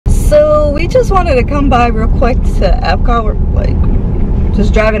we just wanted to come by real quick to Epcot. We're like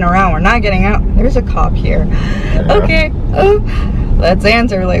just driving around. We're not getting out. There's a cop here. Yeah. Okay. Let's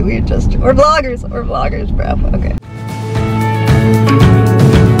answer. Like we're vloggers. We're vloggers, bro. Okay.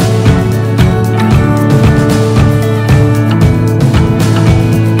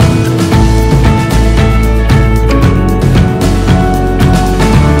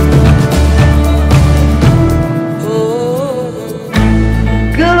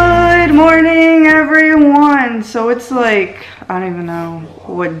 So it's like, I don't even know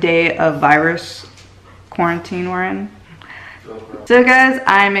what day of virus quarantine we're in. So guys,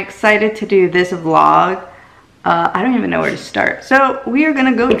 I'm excited to do this vlog. I don't even know where to start. So we are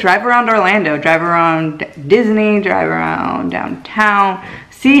gonna go drive around Orlando, drive around Disney, drive around downtown,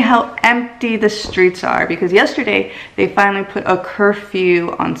 see how empty the streets are. Because yesterday, they finally put a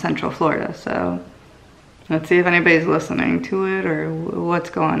curfew on Central Florida. So let's see if anybody's listening to it or what's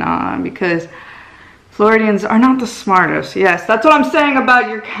going on. Because Floridians are not the smartest. Yes, that's what I'm saying about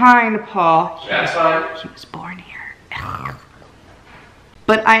your kind, Paul. He was born here.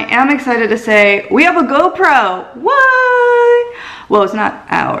 But I am excited to say we have a GoPro. What? Well, it's not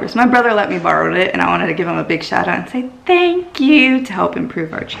ours. My brother let me borrow it, and I wanted to give him a big shout out and say thank you to help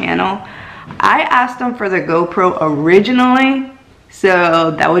improve our channel. I asked him for the GoPro originally,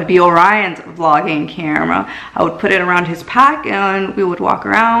 so that would be Orion's vlogging camera. I would put it around his pack, and we would walk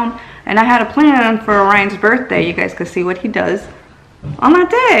around. And I had a plan for Orion's birthday. You guys could see what he does on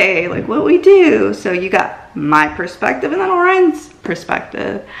that day, like what we do. So you got my perspective and then Orion's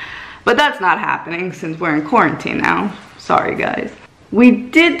perspective. But that's not happening since we're in quarantine now. Sorry, guys. We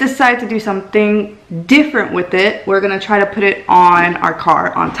did decide to do something different with it. We're gonna try to put it on our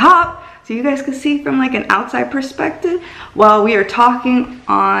car on top, so you guys can see from like an outside perspective while we are talking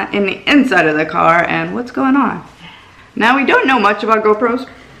in the inside of the car and what's going on. Now, we don't know much about GoPros.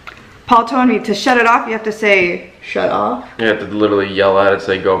 Paul told me to shut it off, you have to say, shut off. You have to literally yell at it,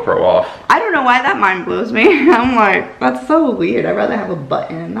 say GoPro off. I don't know why that mind blows me. I'm like, that's so weird. I'd rather have a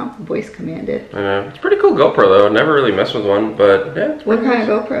button, not voice commanded. I know. It's a pretty cool GoPro though. I've never really messed with one, but yeah. What kind of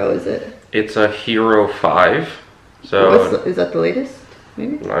GoPro is it? It's a Hero 5. So is that the latest?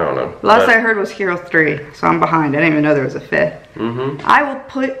 Maybe? I don't know. Last I heard was Hero 3, so I'm behind. I didn't even know there was a 5th. I will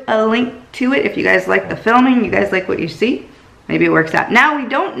put a link to it if you guys like the filming, you guys like what you see. Maybe it works out. Now, we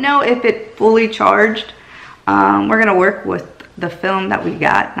don't know if it fully charged. We're gonna work with the film that we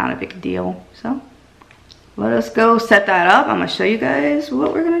got, not a big deal. So let us go set that up. I'm gonna show you guys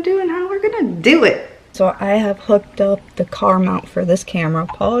what we're gonna do and how we're gonna do it. So I have hooked up the car mount for this camera.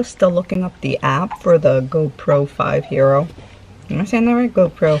 Paul is still looking up the app for the GoPro 5 Hero. Am I saying that right?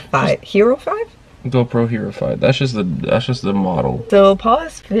 GoPro 5 Hero 5? GoPro Hero 5. That's just the model. So Paul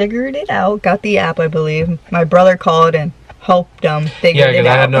has figured it out. Got the app, I believe. My brother called and helped them figure it out. Yeah, because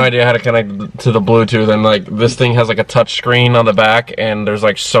I had no idea how to connect to the Bluetooth, and like this thing has like a touch screen on the back, and there's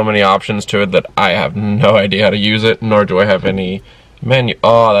like so many options to it that I have no idea how to use it, nor do I have any menu.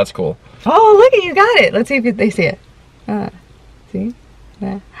 Oh, that's cool. Oh, look at you got it. Let's see if they see it. See?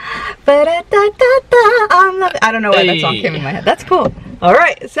 I don't know why that song came in my head. That's cool. All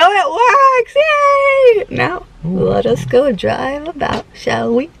right, so it works. Yay! Now let us go drive about,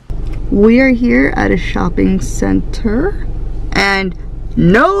 shall we? We are here at a shopping center and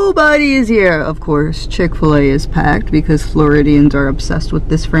nobody is here. Of course, Chick-fil-A is packed because Floridians are obsessed with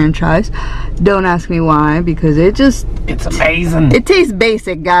this franchise. Don't ask me why, because it's amazing. It tastes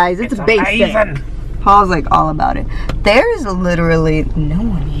basic, guys. It's basic. Amazing. Paul's like all about it. There's literally no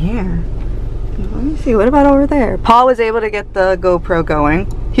one here. Let me see, what about over there? Paul was able to get the GoPro going.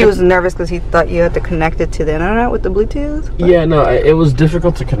 He was nervous because he thought you had to connect it to the internet with the Bluetooth. But yeah, no, it was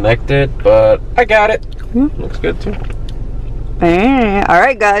difficult to connect it, but I got it. Looks good too.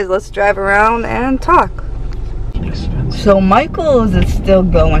 Alright guys, let's drive around and talk. So Michael's is still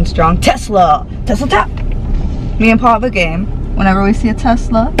going strong. Tesla tap. Me and Paul have a game. Whenever we see a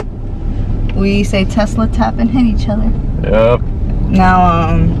Tesla, we say Tesla tap and hit each other. Yep.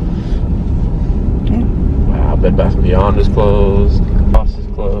 Now, wow, Bed Bath & Beyond is closed. Ross is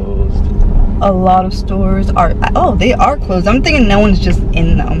closed. A lot of stores are, oh, they are closed. I'm thinking no one's just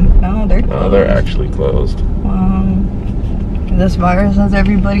in them. No, they're closed. No, they're actually closed. This virus has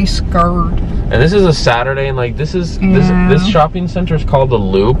everybody scared. And this is a Saturday, and like this shopping center is called the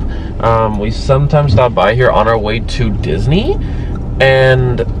Loop. We sometimes stop by here on our way to Disney,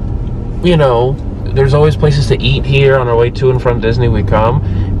 and you know, there's always places to eat here on our way to and from Disney. We come,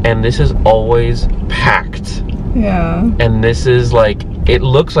 and this is always packed. Yeah. And this is like, it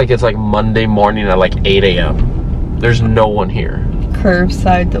looks like it's like Monday morning at like 8 a.m. There's no one here.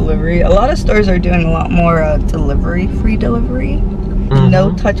 Curbside delivery. A lot of stores are doing a lot more free delivery.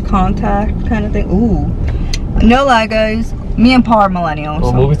 no touch contact kind of thing. Ooh, no lie, guys. Me and Pa are millennials.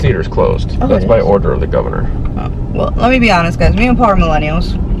 Well, movie theater's closed. Oh, that's by order of the governor. Oh, well, let me be honest, guys. Me and Pa are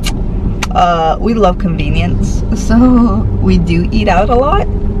millennials. We love convenience, so we do eat out a lot.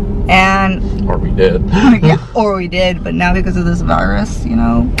 And or we did. Yeah, or we did, but now because of this virus, you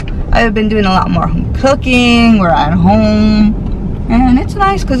know, I've been doing a lot more home cooking. We're at home, and it's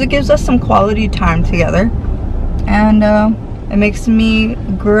nice because it gives us some quality time together, and it makes me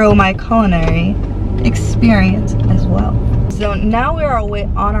grow my culinary experience as well. So now we are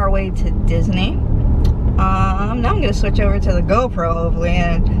on our way to Disney. Now I'm gonna switch over to the GoPro hopefully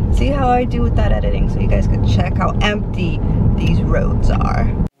and see how I do with that editing, so you guys can check how empty these roads are.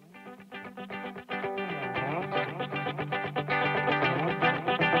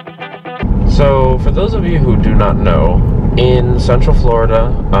 So, for those of you who do not know, in Central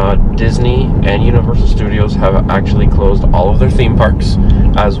Florida, Disney and Universal Studios have actually closed all of their theme parks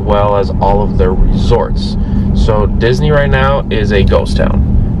as well as all of their resorts. So Disney right now is a ghost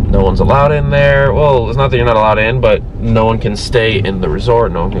town. No one's allowed in there. Well, it's not that you're not allowed in, but no one can stay in the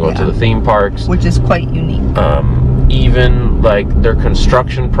resort. No one can go to the theme parks. Which is quite unique. Even like their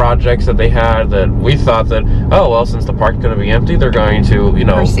construction projects that they had, that we thought that, oh well, since the park's going to be empty, they're going to, you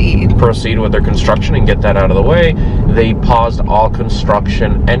know, proceed with their construction and get that out of the way. They paused all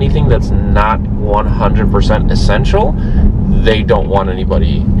construction. Anything that's not 100% essential, they don't want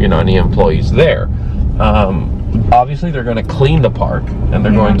anybody, you know, any employees there. Obviously they're going to clean the park and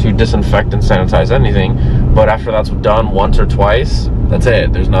they're going to disinfect and sanitize anything, but after that's done once or twice, that's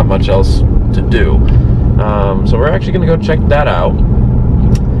it. There's not much else to do. So we're actually going to go check that out,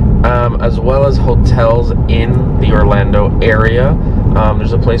 as well as hotels in the Orlando area.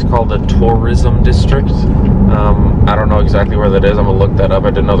 There's a place called the Tourism District. I don't know exactly where that is. I'm going to look that up.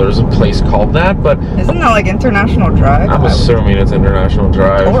 I didn't know there was a place called that, but... Isn't that like International Drive? I'm assuming it's International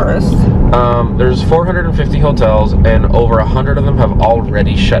Drive. Tourist. There's 450 hotels, and over 100 of them have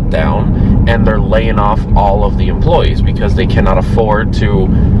already shut down, and they're laying off all of the employees because they cannot afford to,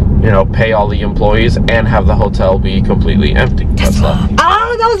 you know, pay all the employees and have the hotel be completely empty. Tesla.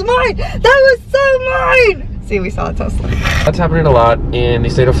 Oh, that was mine! That was so mine! See, we saw a Tesla. That's happening a lot in the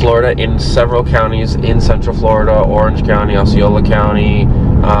state of Florida, in several counties in Central Florida, Orange County, Osceola County,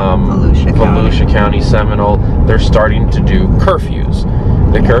 Volusia County, Seminole. They're starting to do curfews.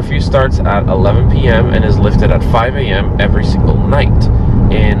 The curfew starts at 11 p.m. and is lifted at 5 a.m. every single night.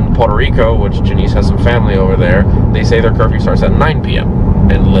 In Puerto Rico, which Janice has some family over there, they say their curfew starts at 9 p.m.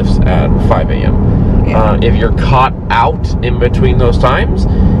 and lifts at 5 a.m. Yeah. If you're caught out in between those times,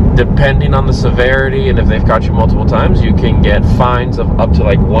 depending on the severity and if they've caught you multiple times, you can get fines of up to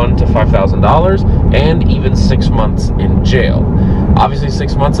like $1,000 to $5,000 and even 6 months in jail. Obviously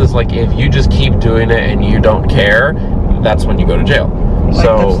 6 months is like if you just keep doing it and you don't care, that's when you go to jail. Like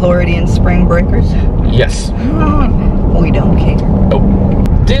the Floridian spring breakers? Yes. We don't care. Oh.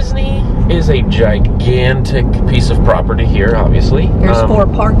 Disney is a gigantic piece of property here, obviously. There's 4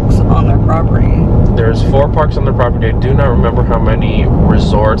 parks on their property. There's 4 parks on their property. I do not remember how many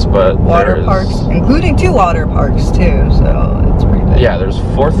resorts, but water parks, including 2 water parks too, so it's pretty big. Yeah, there's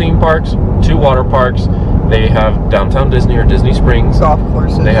 4 theme parks, 2 water parks. They have Downtown Disney or Disney Springs. Golf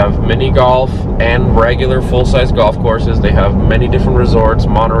courses. They have mini golf and regular full-size golf courses. They have many different resorts,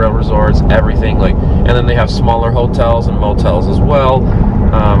 monorail resorts, everything like. And then they have smaller hotels and motels as well.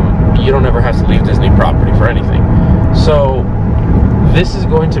 You don't ever have to leave Disney property for anything. So this is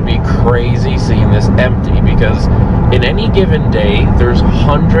going to be crazy seeing this empty, because in any given day there's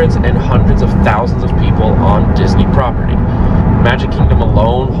hundreds and hundreds of thousands of people on Disney property. Magic Kingdom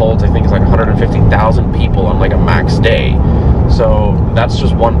alone holds, I think it's like 150,000 people on like a max day. So that's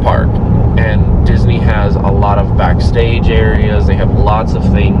just one park. And Disney has a lot of backstage areas. They have lots of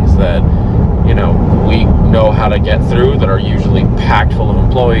things that, you know, we know how to get through that are usually packed full of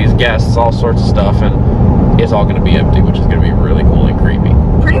employees, guests, all sorts of stuff, and it's all going to be empty, which is going to be really cool and creepy.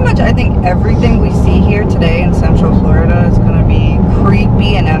 Pretty much, I think everything we see here today in Central Florida is going to be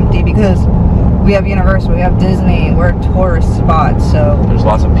creepy and empty because we have Universal, we have Disney, we're a tourist spot, so... There's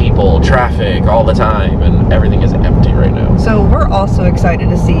lots of people, traffic all the time, and everything is empty right now. So we're also excited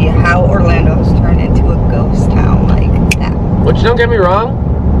to see how Orlando has turned into a ghost town like that. Which, don't get me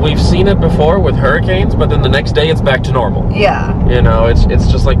wrong, we've seen it before with hurricanes, but then the next day it's back to normal. Yeah. You know, it's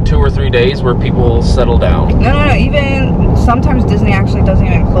just like 2 or 3 days where people settle down. No, even sometimes Disney actually doesn't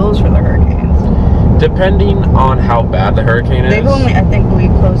even close for the hurricanes. Depending on how bad the hurricane is. They've only, I think we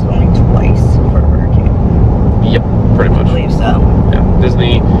closed only twice for a hurricane. Yep, pretty much. I believe so.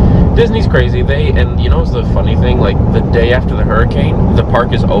 Yeah, Disney's crazy. And you know what's the funny thing? Like the day after the hurricane, the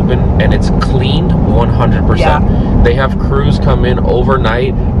park is open and it's cleaned 100%. Yeah. They have crews come in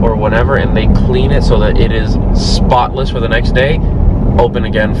overnight or whatever, and they clean it so that it is spotless for the next day. Open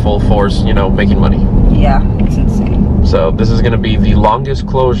again, full force, you know, making money. Yeah, it's insane. So this is going to be the longest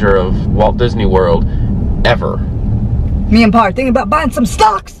closure of Walt Disney World ever. Me and Pa are thinking about buying some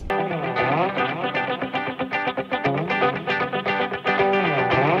stocks.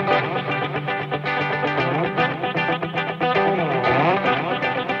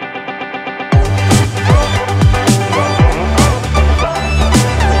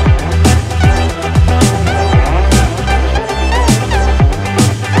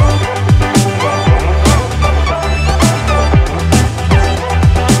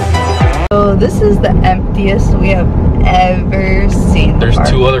 So this is the emptiest we have ever seen. There's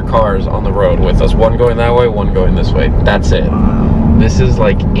two other cars on the road with us. One going that way, one going this way. That's it. Wow. This is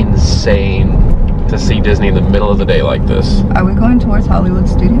like insane to see Disney in the middle of the day like this. Are we going towards Hollywood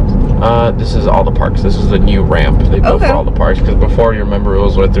Studios? This is all the parks. This is the new ramp they built for all the parks. Because before, you remember, it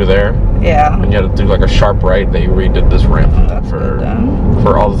was right through there. Yeah. And you had to do like a sharp right. They redid this ramp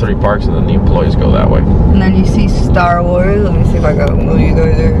for all the 3 parks, and then the employees go that way. And then you see Star Wars. Let me see if I can move you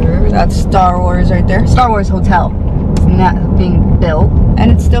guys there. That's Star Wars right there. Star Wars Hotel. It's not being built,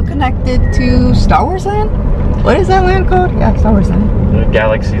 and it's still connected to Star Wars Land. What is that land called? Yeah, Star Wars Land.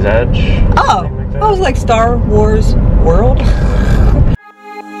 Galaxy's Edge. Oh, that was like Star Wars World.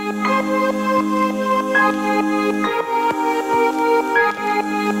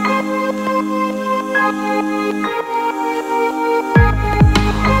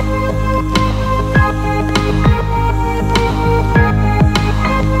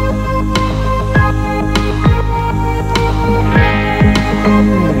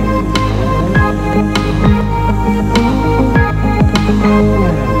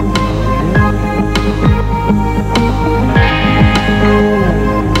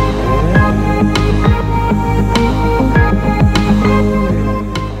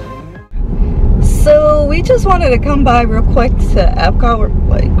 Just wanted to come by real quick to Epcot. We're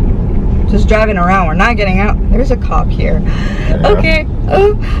like just driving around. We're not getting out. There's a cop here. Yeah. Okay.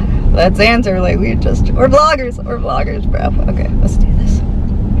 Let's answer like we're vloggers, bro. Okay, let's do this.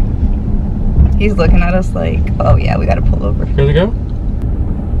 He's looking at us like, oh yeah, we gotta pull over. Here we go.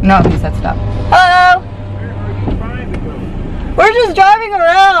 No, he said stop. Hello. Where are you trying to go? We're just driving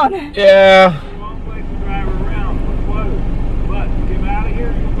around. Yeah. Long place to drive around. Close. But get out of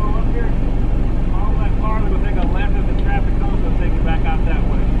here. You go up here. Follow that car. They'll take a left at the traffic cones. They'll take you back out that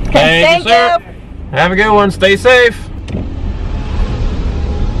way. Okay, thank you. Have a good one. Stay safe.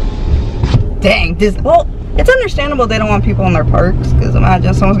 Dang. Well, it's understandable they don't want people in their parks, because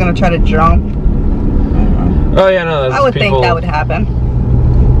imagine someone's gonna try to jump. Oh yeah, no. That's I would think that would happen.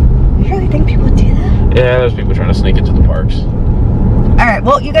 You really think people would do that? Yeah, there's people trying to sneak into the parks. Alright,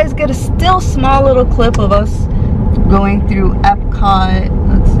 well, you guys get a still small little clip of us going through Epcot.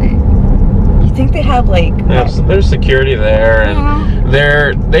 Let's see. You think they have like... There's security there, and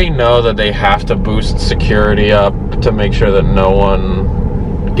they know that they have to boost security up to make sure that no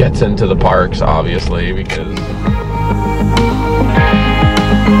one gets into the parks, obviously, because...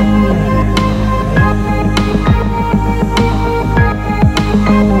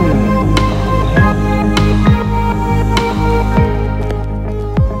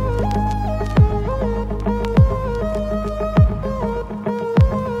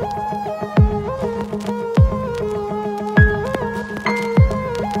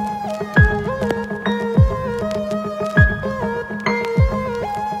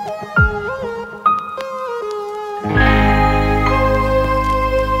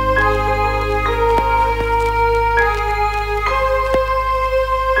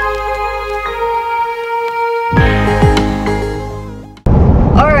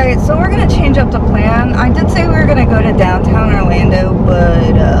 So we're gonna change up the plan. I did say we were gonna go to downtown Orlando,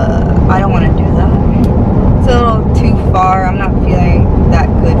 but I don't want to do that. It's a little too far. I'm not feeling that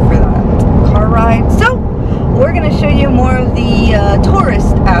good for that car ride. So we're gonna show you more of the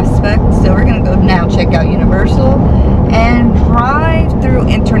tourist aspect. So we're gonna go now check out Universal and drive through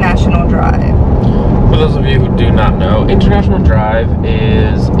International Drive. For those of you who do not know, International Drive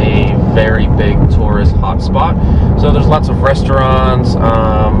is a very big tourist hotspot. So there's lots of restaurants,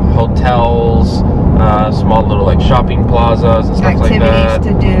 hotels, small little like shopping plazas and stuff like that.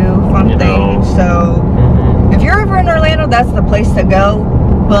 Activities to do, fun things. So if you're ever in Orlando, that's the place to go.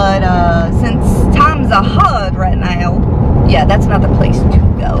 But since time's a HUD right now, yeah, that's not the place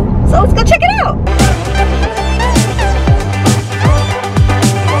to go. So let's go check it out.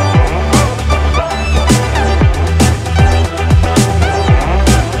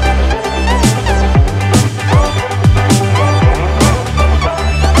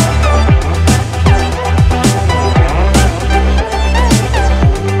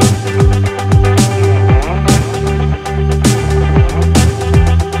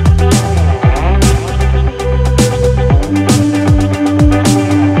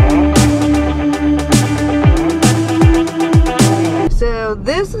 so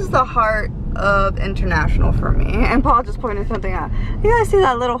this is the heart of International for me. And Paul just pointed something out. You guys see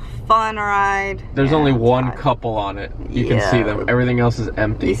that little fun ride? There's only one couple on it. You can see them. Everything else is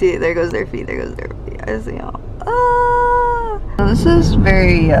empty. You see, there goes their feet. There goes their feet. I see y'all. So this is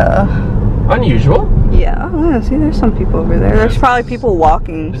very unusual. Yeah, see, there's some people over there. There's probably people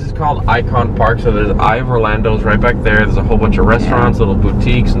walking. This is called Icon Park, so there's Eye of Orlando's right back there. There's a whole bunch of restaurants, little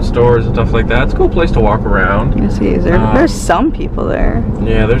boutiques and stores and stuff like that. It's a cool place to walk around. You see, there's some people there.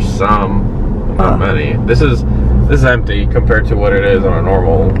 Yeah, there's some. Not many. This is empty compared to what it is on a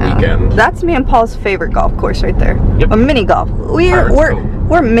normal weekend. That's me and Paul's favorite golf course right there. Yep. A mini golf.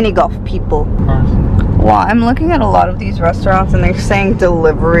 We're mini golf people. Wow, I'm looking at a lot of these restaurants and they're saying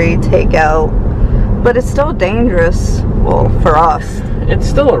delivery, takeout, but it's still dangerous. Well, for us. It's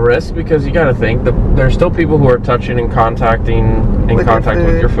still a risk because you got to think that there's still people who are touching and contacting with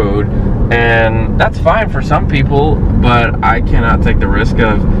your food, and that's fine for some people, but I cannot take the risk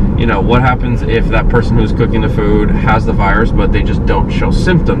of, you know, what happens if that person who's cooking the food has the virus but they just don't show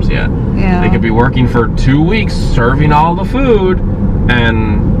symptoms yet. Yeah. They could be working for 2 weeks serving all the food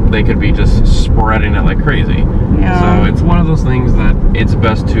and they could be just spreading it like crazy. Yeah. So it's one of those things that it's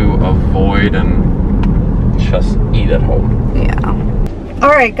best to avoid and just eat at home. Yeah.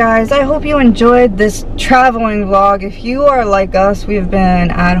 Alright guys, I hope you enjoyed this traveling vlog. If you are like us, we've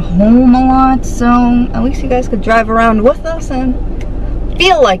been at home a lot, so at least you guys could drive around with us and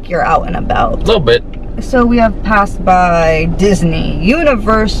feel like you're out and about. A little bit. So we have passed by Disney,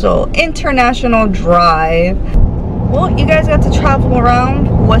 Universal, International Drive. Well, you guys got to travel around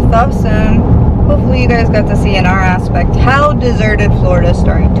with us, and hopefully you guys got to see in our aspect how deserted Florida is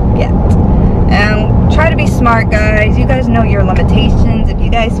starting to get. And try to be smart, guys. You guys know your limitations. If you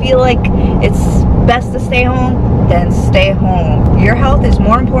guys feel like it's best to stay home, then stay home. Your health is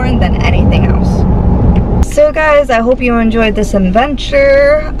more important than anything else. So guys, I hope you enjoyed this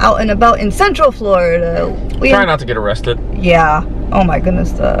adventure out and about in Central Florida. Try not to get arrested. Yeah. Oh my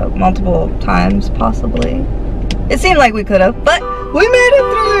goodness, multiple times possibly. It seemed like we could have, but we made it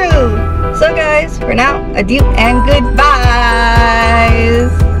through. So guys, for now, adieu and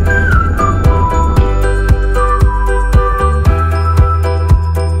goodbyes.